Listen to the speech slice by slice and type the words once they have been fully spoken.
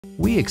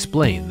We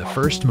explain the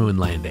first moon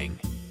landing.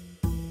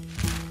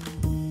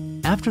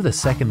 After the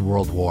Second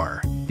World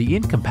War, the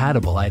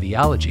incompatible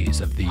ideologies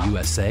of the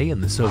USA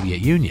and the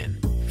Soviet Union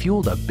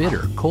fueled a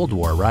bitter Cold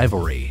War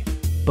rivalry,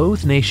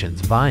 both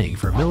nations vying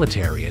for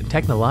military and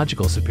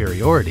technological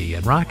superiority,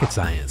 and rocket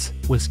science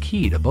was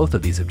key to both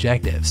of these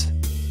objectives.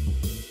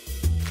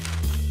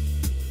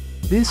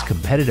 This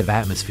competitive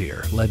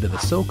atmosphere led to the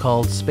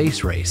so-called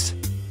space race.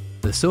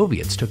 The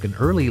Soviets took an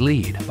early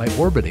lead by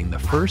orbiting the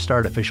first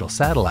artificial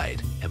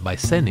satellite and by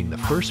sending the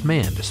first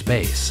man to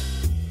space.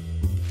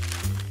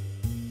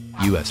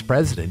 US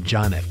President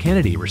John F.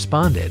 Kennedy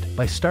responded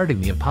by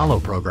starting the Apollo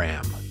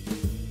program.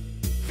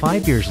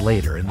 5 years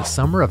later, in the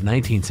summer of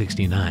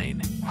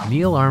 1969,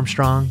 Neil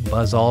Armstrong,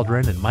 Buzz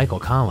Aldrin, and Michael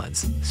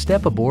Collins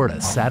step aboard a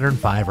Saturn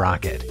V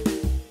rocket.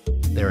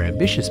 Their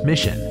ambitious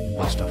mission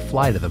was to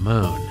fly to the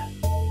moon.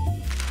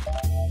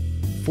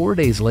 4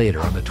 days later,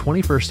 on the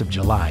 21st of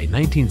July,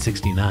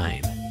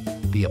 1969,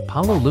 the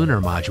Apollo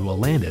lunar module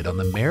landed on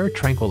the Mare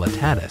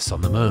Tranquillitatis on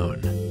the moon.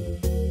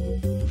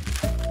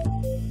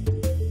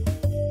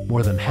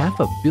 More than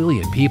 500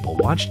 million people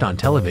watched on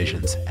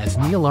televisions as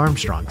Neil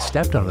Armstrong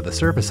stepped onto the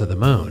surface of the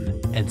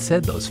moon and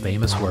said those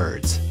famous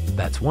words,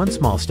 "That's one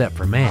small step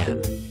for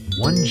man,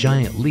 one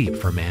giant leap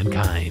for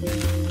mankind."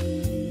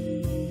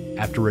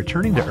 After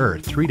returning to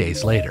Earth 3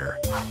 days later,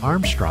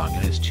 Armstrong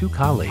and his two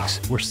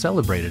colleagues were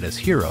celebrated as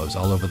heroes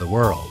all over the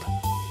world.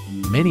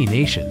 Many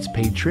nations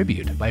paid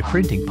tribute by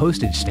printing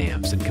postage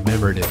stamps and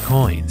commemorative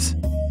coins.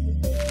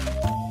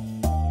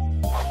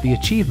 The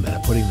achievement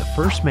of putting the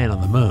first man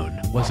on the moon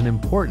was an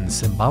important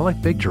symbolic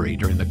victory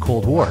during the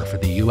Cold War for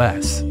the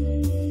US.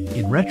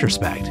 In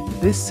retrospect,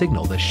 this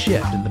signaled a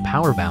shift in the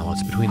power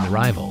balance between the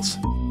rivals.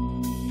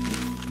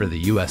 For the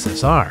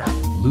USSR,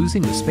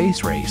 losing the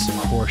space race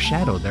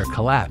foreshadowed their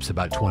collapse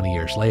about 20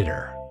 years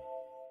later.